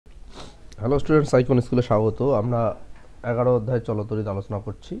Hello students, icon স্কুলে স্বাগত। আমরা 11 অধ্যায় চলতরিৎ আলোচনা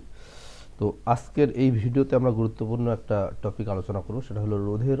করছি। তো আজকের এই ভিডিওতে আমরা গুরুত্বপূর্ণ একটা টপিক আলোচনা করব, সেটা হলো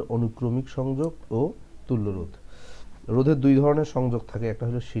রোধের অনুক্রমিক সংযোগ ও তুল্য রোধ। রোধের দুই ধরনের সংযোগ থাকে, একটা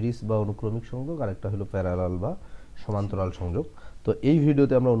হলো সিরিজ বা অনুক্রমিক সংযোগ, আর একটা হলো প্যারালাল বা সমান্তরাল সংযোগ। তো এই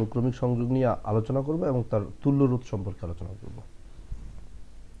ভিডিওতে আমরা অনুক্রমিক সংযোগ নিয়ে আলোচনা করব এবং তার তুল্য রোধ সম্পর্কে আলোচনা করব।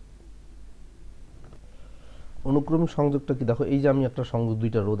 অনুক্রমিক সংযোগটা কি, দেখো এই যে আমি একটা সংযোগ,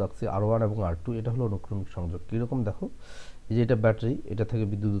 দুইটা রোধ আঁকছি R1 এবং R2, এটা হলো অনুক্রমিক সংযোগ। কীরকম দেখো, এই যে এটা ব্যাটারি, এটা থেকে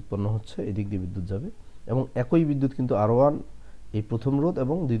বিদ্যুৎ উৎপন্ন হচ্ছে, এদিক দিয়ে বিদ্যুৎ যাবে এবং একই বিদ্যুৎ কিন্তু R1 এই প্রথম রোধ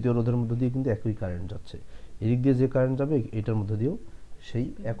এবং দ্বিতীয় রোধের মধ্যে দিয়ে কিন্তু একই কারেন্ট যাচ্ছে। এদিক দিয়ে যে কারেন্ট যাবে এটার মধ্যে দিয়েও সেই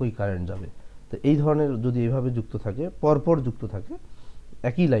একই কারেন্ট যাবে। তো এই ধরনের যদি এইভাবে যুক্ত থাকে, পরপর যুক্ত থাকে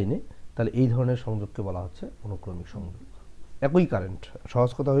একই লাইনে, তাহলে এই ধরনের সংযোগকে বলা হচ্ছে অনুক্রমিক সংযোগ। একই কারেন্ট,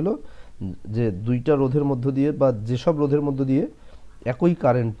 সহজ কথা হলো যে দুইটা রোধের মধ্য দিয়ে বা যেসব রোধের মধ্য দিয়ে একই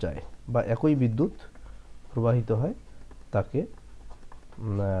কারেন্ট যায় বা একই বিদ্যুৎ প্রবাহিত হয় তাকে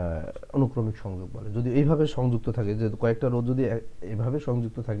অনুক্রমিক সংযোগ বলে। যদি এইভাবে সংযুক্ত থাকে, যে কয়েকটা রোধ যদি এভাবে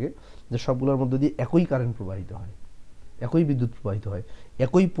সংযুক্ত থাকে যে সবগুলোর মধ্যে দিয়ে একই কারেন্ট প্রবাহিত হয়, একই বিদ্যুৎ প্রবাহিত হয়,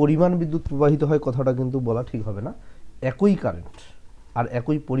 একই পরিমাণ বিদ্যুৎ প্রবাহিত হয়, কথাটা কিন্তু বলা ঠিক হবে না। একই কারেন্ট আর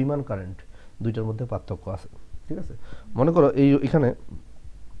একই পরিমাণ কারেন্ট, দুইটার মধ্যে পার্থক্য আছে, ঠিক আছে? মনে করো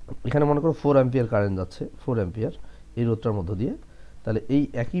এখানে মনে করো 4 অ্যাম্পিয়ার কারেন্ট যাচ্ছে, 4 অ্যাম্পিয়ার এই রোধটার মধ্য দিয়ে, তাহলে এই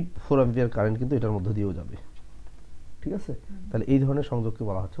একই 4 অ্যাম্পিয়ার কারেন্ট কিন্তু এটার মধ্য দিয়েও যাবে, ঠিক আছে? তাহলে এই ধরনের সংযোগকে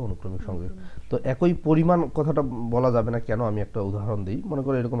বলা হচ্ছে অনুক্রমিক সংযোগ। তো একই পরিমাণ কথাটা বলা যাবে না কেন, আমি একটা উদাহরণ দিই। মনে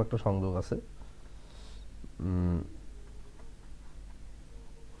করো এরকম একটা সংযোগ আছে,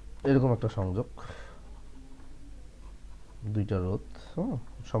 এরকম একটা সংযোগ, দুইটা রোধ,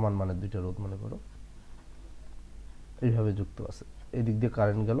 সমান মানের দুইটা রোধ মনে করো এইভাবে যুক্ত আছে। এই দিক দিয়ে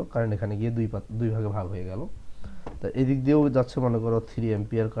কারেন্ট গেল, কারেন্ট এখানে গিয়ে দুই ভাগে ভাগ হয়ে গেল। তা এদিক দিয়েও যাচ্ছে মনে করো 3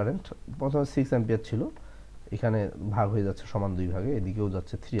 অ্যাম্পিয়ার কারেন্ট, প্রথমে 6 অ্যাম্পিয়ার ছিল, এখানে ভাগ হয়ে যাচ্ছে সমান দুই ভাগে, এদিকেও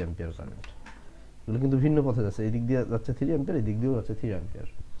যাচ্ছে 3 অ্যাম্পিয়ার কারেন্ট। এগুলো কিন্তু ভিন্ন পথে যাচ্ছে, এদিক দিয়ে যাচ্ছে 3 অ্যাম্পিয়ার, এদিক দিয়েও যাচ্ছে 3 অ্যাম্পিয়ার।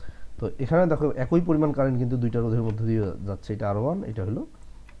 তো এখানে দেখো একই পরিমাণ কারেন্ট কিন্তু দুইটা রোধের মধ্যে দিয়ে যাচ্ছে, এটা R1, এটা হলো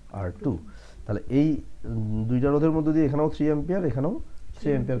R2। তাহলে এই দুইটা রোধের মধ্যে দিয়ে এখানেও 3 অ্যাম্পিয়ার, এখানেও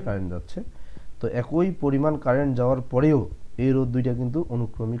 3 অ্যাম্পিয়ার কারেন্ট যাচ্ছে। তো একই পরিমাণ কারেন্ট যাওয়ার পরেও এই রোধ দুইটা কিন্তু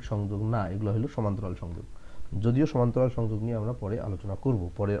অনুক্রমিক সংযোগ না, এগুলো হলো সমান্তরাল সংযোগ। যদিও সমান্তরাল সংযোগ নিয়ে আমরা পরে আলোচনা করব,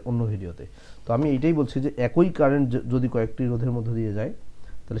 পরে অন্য ভিডিওতে। তো আমি এইটাই বলছি যে একই কারেন্ট যদি কয়েকটি রোধের মধ্যে দিয়ে যায়,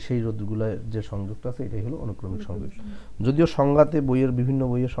 তাহলে সেই রোধগুলোর যে সংযোগটা আছে এটাই হলো অনুক্রমিক সংযোগ। যদিও সংজ্ঞাতে বিভিন্ন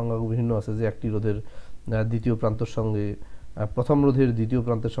বইয়ের সংজ্ঞা বিভিন্ন আছে, যে একটি রোধের দ্বিতীয় প্রান্তের সঙ্গে প্রথম রোধের দ্বিতীয়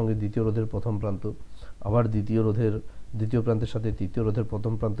প্রান্তের সঙ্গে দ্বিতীয় রোধের প্রথম প্রান্ত, আবার দ্বিতীয় রোধের দ্বিতীয় প্রান্তের সাথে তৃতীয় রোধের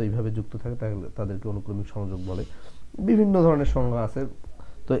প্রথম প্রান্ত এইভাবে যুক্ত থাকে, তাদেরকে অনুক্রমিক সংযোগ বলে। বিভিন্ন ধরনের সংজ্ঞা আছে।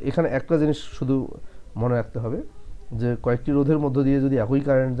 তো এখানে একটা জিনিস শুধু মনে রাখতে হবে, যে কয়েকটি রোধের মধ্য দিয়ে যদি একই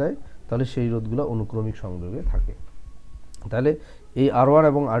কারেন্ট যায়, তাহলে সেই রোধগুলো অনুক্রমিক সংযোগে থাকে। তাহলে এই R1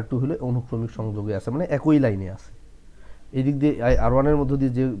 এবং R2 হলে অনুক্রমিক সংযোগে আছে, মানে একই লাইনে আছে। এই দিক দিয়ে R1 এর মধ্য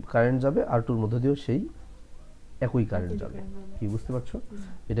দিয়ে যে কারেন্ট যাবে, R2 এর মধ্য দিয়েও সেই একই কারেন্ট যাবে। কি বুঝতে পারছো?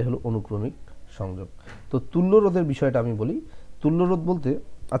 এটা হলো অনুক্রমিক সংযোগ। তো তুল্য রোধের বিষয়টা আমি বলি। তুল্য রোধ বলতে,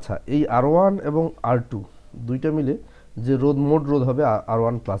 আচ্ছা এই R1 এবং R2 দুইটা মিলে যে রোধ, মোট রোধ হবে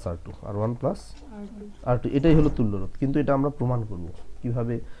R1 প্লাস R2, এটাই হলো তুল্য রোধ। কিন্তু এটা আমরা প্রমাণ করব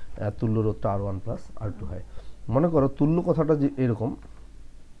কিভাবে তুল্য রোধটা R1 প্লাস R2 হয়। মনে করো তুল্য কথাটা যে এরকম,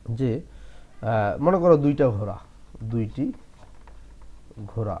 যে মনে করো দুইটি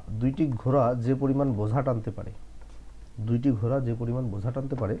ঘোড়া যে পরিমাণ বোঝা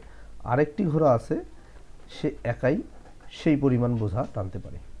টানতে পারে, আরেকটি ঘোড়া আছে সে একাই সেই পরিমাণ বোঝা টানতে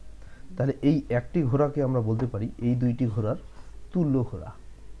পারে। তাহলে এই একটি ঘোড়াকে আমরা বলতে পারি এই দুইটি ঘোড়ার তুল্য ঘোড়া।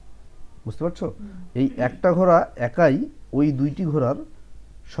 বুঝতে পারছো? এই একটা ঘোড়া একাই ওই দুইটি ঘোড়ার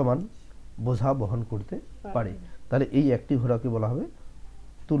সমান বোঝা বহন করতে পারে, তাহলে এই একটি ঘোড়াকে বলা হবে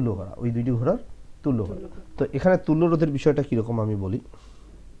তুল্য ঘোড়া, ওই দুইটি ঘোড়ার তুল্য ঘোড়া। তো এখানে তুল্য রোধের বিষয়টা কিরকম আমি বলি।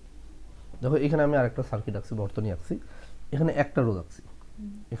 দেখো এখানে আমি আরেকটা সার্কিট আঁকছি, বর্তনী আঁকছি, এখানে একটা রোধ আঁকছি,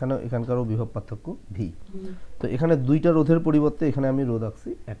 এখানকারও বিভব পার্থক্য ভি। তো এখানে দুইটা রোধের পরিবর্তে এখানে আমি রোধ আঁকছি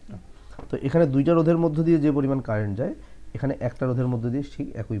একটা। তো এখানে দুইটা রোধের মধ্য দিয়ে যে পরিমাণ কারেন্ট যায়, এখানে একটা রোধের মধ্য দিয়ে ঠিক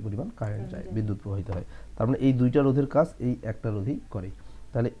একই পরিমাণ কারেন্ট যায়, বিদ্যুৎ প্রবাহিত হয়। তার মানে এই দুইটা রোধের কাজ এই একটা রোধই করে।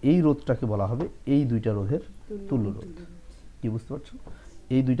 তাহলে এই রোধটাকে বলা হবে এই দুইটা রোধের তুল্য রোধ। কি বুঝতে পারছো?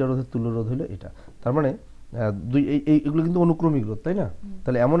 এই দুইটা রোধের তুল্য রোধ হলো এটা। তার মানে এগুলো কিন্তু অনুক্রমিক রোধ, তাই না?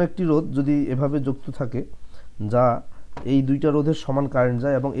 তাহলে এমন একটি রোধ যদি এভাবে যুক্ত থাকে, যা এই দুইটা রোধের সমান কারেন্ট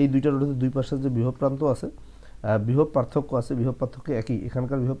যায় এবং এই দুইটা রোধের দুই পাশে যে বিভব প্রান্ত আছে, বিভব পার্থক্য আছে, বিভব পার্থক্য একই,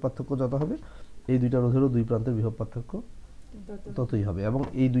 এখানকার বিভব পার্থক্য যত হবে এই দুইটা রোধেরও দুই প্রান্তের বিভব পার্থক্য ততই হবে। এবং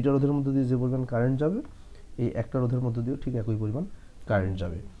এই দুইটা রোধের মধ্যে দিয়ে যে পরিমাণ কারেন্ট যাবে, এই একটা রোধের মধ্যে দিয়েও ঠিক একই পরিমাণ কারেন্ট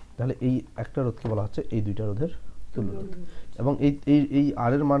যাবে। তাহলে এই একটা রোধকে বলা হচ্ছে এই দুইটা রোধের তুল্য রোধ, এবং এই এই এই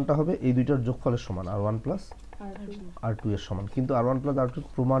আর এর মানটা হবে এই দুইটার যোগফলের সমান, R1 প্লাস R2 এর সমান। কিন্তু R1 প্লাস R2 এর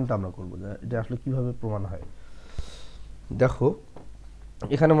প্রমাণটা আমরা করবো, এটা আসলে কিভাবে প্রমাণ হয়। দেখো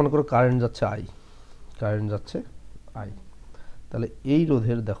এখানে মনে করো কারেন্ট যাচ্ছে I, কারেন্ট যাচ্ছে I, তাহলে এই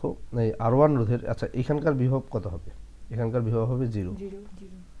রোধের দেখো এই R1 রোধের, আচ্ছা এখানকার বিভব কত হবে, এখানকার বিভব হবে 0,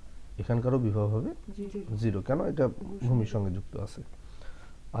 এখানকারও বিভব হবে 0, কেন, এটা ভূমির সঙ্গে যুক্ত আছে।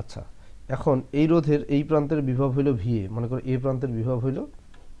 আচ্ছা এখন এই রোধের এই প্রান্তের বিভব হইল VA, মনে করো এই প্রান্তের বিভব হইল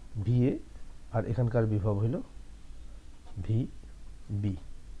VA, আর এখানকার বিভব হইল VB,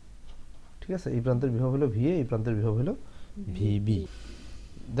 ঠিক আছে, এই প্রান্তের বিভব হইল VA, এই প্রান্তের বিভব হইল VB।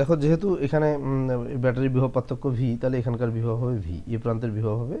 দেখো যেহেতু এখানে ব্যাটারির বিভব পার্থক্য V, তাহলে এখানকার বিভব হবে V, এই প্রান্তের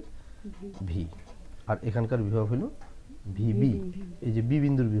বিভব হবে V, আর এখানকার বিভব হইল VB, এই যে B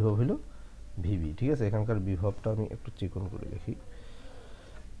বিন্দুর বিভব হইল VB, ঠিক আছে। এখানকার বিভবটা আমি একটু চিকন করে লিখি,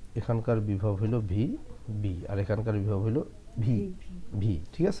 এখানকার বিভব হইল VB, আর এখানকার বিভব হইল V,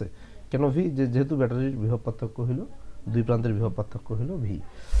 ঠিক আছে। কেন V, যেহেতু ব্যাটারির বিভব পার্থক্য হইল, দুই প্রান্তের বিভব পার্থক্য হইল V,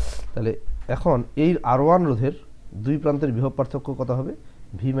 তাহলে এখন এই R1 রোধের দুই প্রান্তের বিভব পার্থক্য কত হবে,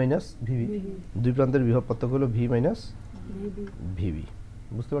 V মাইনাস VB, দুই প্রান্তের বিভব পার্থক্য হলো V মাইনাস VB,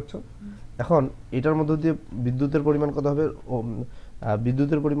 বুঝতে পারছো। এখন এটার মধ্য দিয়ে বিদ্যুতের পরিমাণ কত হবে,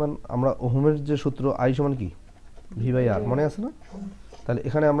 বিদ্যুতের পরিমাণ আমরা ওহমের যে সূত্র I সমান কি V/R, মনে আছে না। তাহলে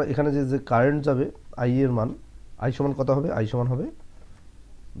এখানে আমরা এখানে যে কারেন্ট যাবে I এর মান, I সমান কত হবে, I সমান হবে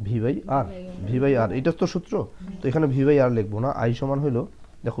V/R, V/R, এটা তো সূত্র, তো এখানে V/R লিখবো না, I সমান হলো,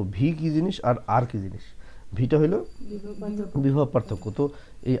 দেখো V কি জিনিস আর R কি জিনিস, ভিটা হলো বিভব পার্থক্য, তো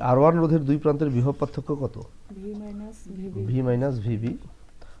এই R1 রোধের দুই প্রান্তের বিভব পার্থক্য কত, V মাইনাস VB,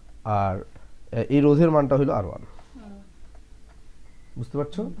 আর এই রোধের মানটা হলো R1, বুঝতে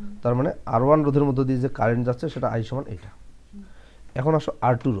পারছো। তার মানে R1 রোধের মধ্যে দিয়ে যে কারেন্ট যাচ্ছে সেটা I সমান এটা। এখন আসো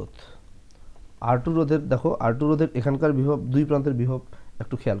R2 রোধ, R2 রোধের দেখো R2 রোধের এখানকার বিভব, দুই প্রান্তের বিভব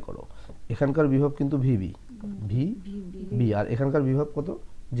একটু খেয়াল করো, এখানকার বিভব কিন্তু VB, আর এখানকার বিভব কত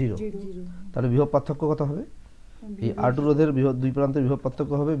 0, তাহলে বিভব পার্থক্য কত হবে, এই R2 রোধের বিভব, দুই প্রান্তের বিভব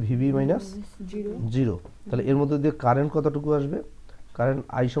পার্থক্য হবে VB মাইনাস 0, তাহলে এর মধ্যে দিয়ে কারেন্ট কতটুকু আসবে, কারেন্ট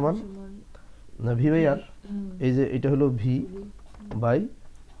I সমান V/R, এই যে এটা হলো V বাই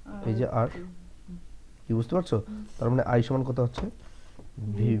এই যে R, কি বুঝতে পারছো। তার মানে I সমান কত হচ্ছে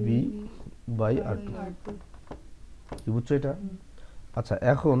VB বাই R2, কি বুঝছো এটা। আচ্ছা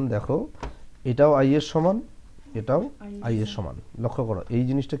এখন দেখো এটাও I এর সমান, এটাও I এর সমান, লক্ষ্য করো এই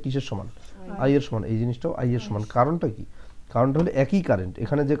জিনিসটা কিসের সমান, I এর সমান, এই জিনিসটাও I এর সমান। কারণটা কি, কারণটা হলো একই কারেন্ট,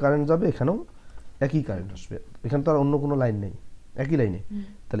 এখানে যে কারেন্ট যাবে এখানেও একই কারেন্ট আসবে, এখানে তো আর অন্য কোনো লাইন নেই, একই লাইনে,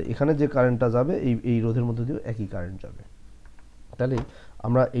 তাহলে এখানে যে কারেন্টটা যাবে এই রোধের মধ্যে দিয়েও একই কারেন্ট যাবে। তাহলে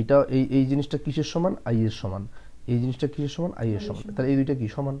আমরা এটা এই জিনিসটা কিসের সমান, I এর সমান, এই জিনিসটা কিসের সমান, I এর সমান, তাহলে এই দুইটা কি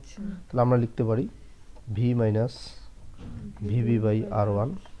সমান, তাহলে আমরা লিখতে পারি V minus VB by R1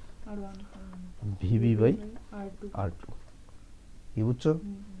 VB by R2, কি বুঝছো।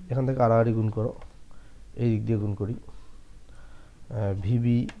 এখান থেকে আড়াআড়ি গুণ করো, এই দিক দিয়ে গুণ করি, VB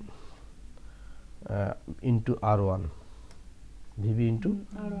into R1, VB into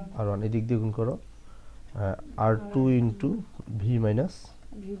R1, এই দিক দিয়ে গুণ করো, R2 into V minus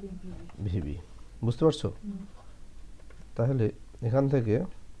VB, বুঝতে পারছো। তাহলে এখান থেকে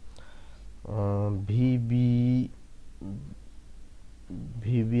VB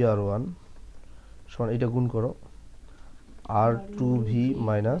R1 সমান এটা গুণ করো R2V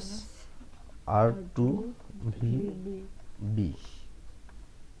মাইনাস R2VB,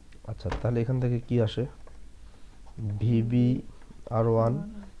 আচ্ছা তাহলে এখান থেকে কি আসে, VB R1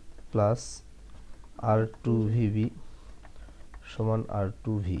 প্লাস R2VB সমান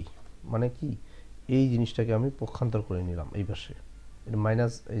R2V, মানে কি এই জিনিসটাকে আমি পক্ষান্তর করে নিলাম এই পাশে, এটা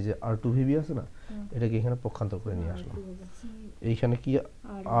মাইনাস এই যে R2VB আছে না, এটাকে এখানে পক্ষান্তর করে নিয়ে আসলাম, এইখানে কি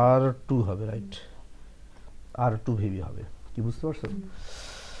R2 হবে, রাইট, R2VB হবে, কি বুঝতে পারছো।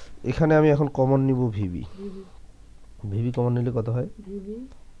 এখানে আমি এখন কমন নিব VB কমন নিলে কত হয়,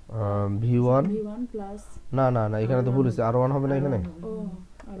 V1 না না না, এখানে তো ভুল হয়েছে, R1 হবে না,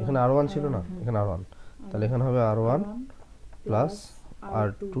 এখানে R1 ছিল না, এখানে R1, তাহলে এখানে হবে R1 প্লাস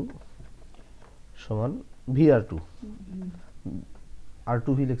R2 সমান VR2,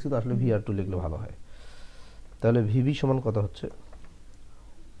 R2V লিখছি তো, আসলে VR2 লিখলে ভালো হয়। তাহলে VB সমান কত হচ্ছে,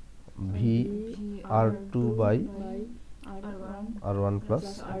 VR2 by R1 plus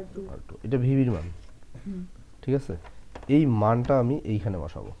R2, এটা VBর মান, ঠিক আছে। এই মানটা আমি এইখানে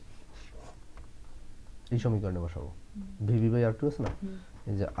বসাবো, এই সমীকরণে বসাবো, VB বাই R2 আছে না,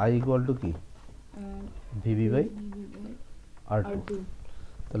 এই যে I ইকুয়াল টু কি VB বাই R2,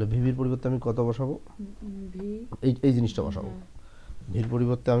 তাহলে VBর পরিবর্তে আমি কত বসাবো, এই জিনিসটা বসাবো, ভির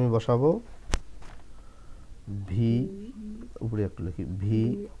পরিবর্তে আমি বসাবো ভি, উপরে একটু লিখি V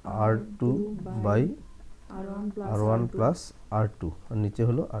R two by আর1 plus আর2, আর নিচে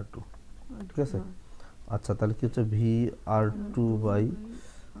হলো আর2, ঠিক আছে। আচ্ছা তাহলে কি হচ্ছে V R two by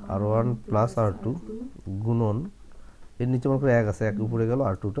আর1 plus আর2 গুণন, এর নিচে মনে করে 1 আছে, 1 উপরে গেল,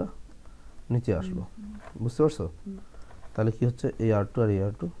 আর2টা নিচে আসলো, বুঝতে পারছো? তাহলে কি হচ্ছে এই আর2 আর এই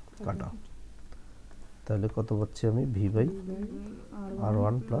আর2 কাটা, তাহলে কত পাচ্ছি আমি ভি বাই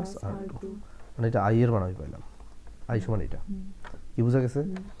আর1 প্লাস আর2, মানে এটা আই এর মান আমি পাইলাম, আই সমান এটা। কি বোঝা গেছে?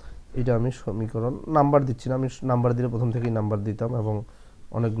 এটা আমি সমীকরণ নাম্বার দিচ্ছি না, আমি নাম্বার দিলে প্রথম থেকেই নাম্বার দিতাম এবং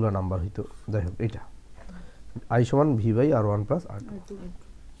অনেকগুলো নাম্বার হইতো, যাই হোক এটা আই সমান ভি বাই আর1 প্লাস আর2।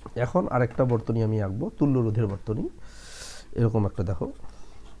 এখন আরেকটা বর্তনী আমি আঁকবো, তুল্য রোধের বর্তনী, এরকম একটা দেখো,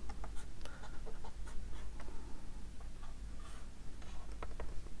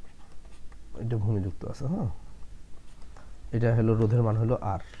 এটা ভূমিযুক্ত আছে, হ্যাঁ, এটা হলো রোধের মান হলো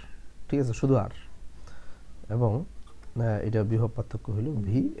আর, ঠিক আছে, শুধু আর, এবং এটা বিভব পার্থক্য হলো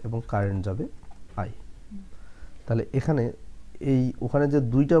ভি এবং কারেন্ট যাবে আই। তাহলে এখানে এই ওখানে যে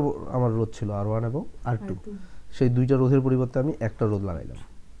দুইটা আমার রোধ ছিল আর1 এবং আর2, সেই দুইটা রোধের পরিবর্তে আমি একটা রোধ লাগাইলাম,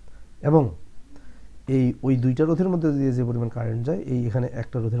 এবং ওই দুইটা রোধের মধ্যে দিয়ে যে পরিমাণ কারেন্ট যায়, এই এখানে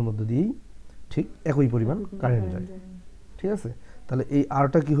একটা রোধের মধ্যে দিয়েই ঠিক একই পরিমাণ কারেন্ট যায়, ঠিক আছে। তাহলে এই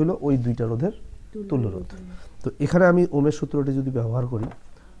আরটা কি হলো, ওই দুইটা রোধের তুল্য রোধ। তো এখানে আমি ওমের সূত্রটি যদি ব্যবহার করি,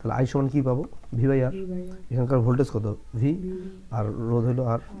 তাহলে আই সমান কি পাবো, ভি বাই আর, এখানকার ভোল্টেজ কত ভি, আর রোধ হলো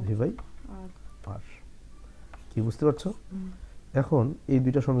আর, ভি বাই আর। কি বুঝতে পারছো? এখন এই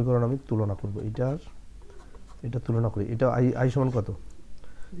দুইটা সমীকরণ আমি তুলনা করব, এটা আর এটা তুলনা করি, এটা আই সমান কত,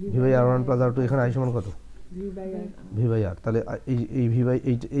 ভি বাই আর1 প্লাস আর2, এখানে আই সমান কত, ভি বাই আর। তাহলে এই ভি বাই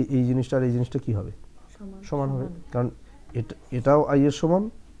এই জিনিসটা আর এই জিনিসটা কি হবে, সমান হবে, কারণ এটাও আই এর সমান,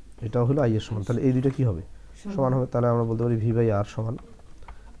 এটাও হলো আই এর সমান, তাহলে এই দুইটা কি হবে, সমান হবে। তাহলে আমরা বলতে পারি ভি বাই আর সমান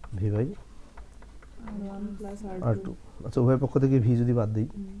ভি বাই আর2। আচ্ছা উভয় পক্ষ থেকে ভি যদি বাদ দিই,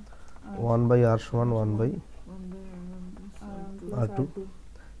 1 বাই আর সমান 1 বাই আর2।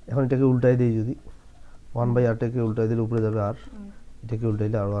 এখন এটাকে উল্টাই দিই, যদি 1 বাই আরটাকে উল্টাই দিলে উপরে যাবে আর, এটাকে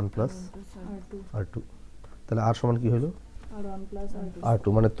উল্টাইলে আর1 প্লাস আর2, তাহলে আর সমান কি হলো আর2,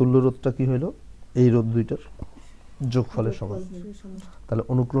 মানে তুল্য রোধটা কি হলো, এই রোধ দুইটার যোগফলের সমান। তাহলে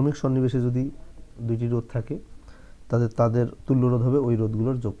অনুক্রমিক সন্নিবেশে যদি দুইটি রোধ থাকে, তাদের তুল্য রোধ হবে ওই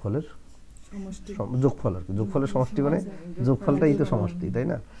রোধগুলোর যোগফলের যোগফল, আর কি যোগফলের সমষ্টি, মানে যোগফলটাই তো সমষ্টি, তাই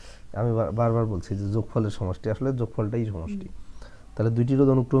না? আমি বারবার বলছি যে যোগফলের সমষ্টি, আসলে যোগফলটাই সমষ্টি। তাহলে দুইটি রোধ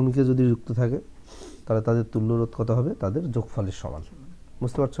অনুক্রমিকে যদি যুক্ত থাকে, তাহলে তাদের তুল্য রোধ কত হবে, তাদের যোগফলের সমান,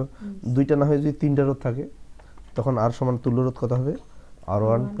 বুঝতে পারছো? দুইটা না হয়ে যদি তিনটা রোধ থাকে, তখন আর সমান তুল্য রোধ কত হবে,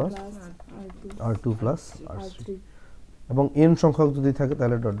 আর1 প্লাস আর2 প্লাস আর3, এবং এন সংখ্যক যদি থাকে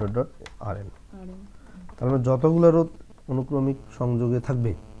তাহলে ডট ডট ডট আর এন। তাহলে যতগুলো রোধ অনুক্রমিক সংযোগে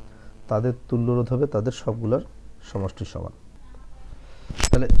থাকবে, তাদের তুল্য রোধ হবে তাদের সবগুলোর সমষ্টির সমান।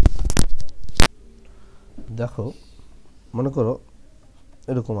 তাহলে দেখো, মনে করো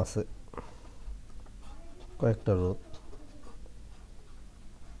এরকম আছে কয়েকটা রোধ,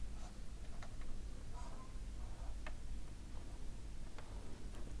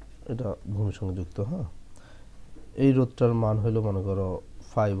 এটা ভূমির সঙ্গে যুক্ত, হ্যাঁ, এই রোধটার মান হলো মনে করো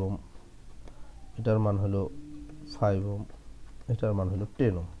 5 ওম, এটার মান হলো 5 ওম, এটার মান হলো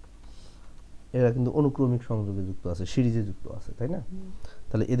 10 ওম। এরা কিন্তু অনুক্রমিক সংযোগে যুক্ত আছে, সিরিজে যুক্ত আছে, তাই না?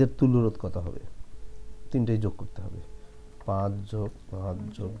 তাহলে এদের তুল্য রোধ কত হবে, তিনটেই যোগ করতে হবে, 5 যোগ 5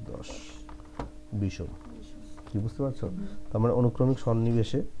 যোগ 10, 20 ওম। কি বুঝতে পারছো? তার মানে অনুক্রমিক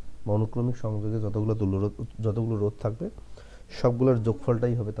সন্নিবেশে বা অনুক্রমিক সংযোগে যতগুলো রোধ থাকবে, সবগুলোর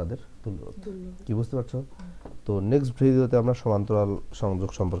যোগফলটাই হবে তাদের তুল্য রোধ। কি বুঝতে পারছো? তো নেক্সট ভিডিওতে আমরা সমান্তরাল সংযোগ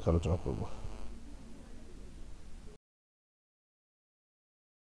সম্পর্কে আলোচনা করব।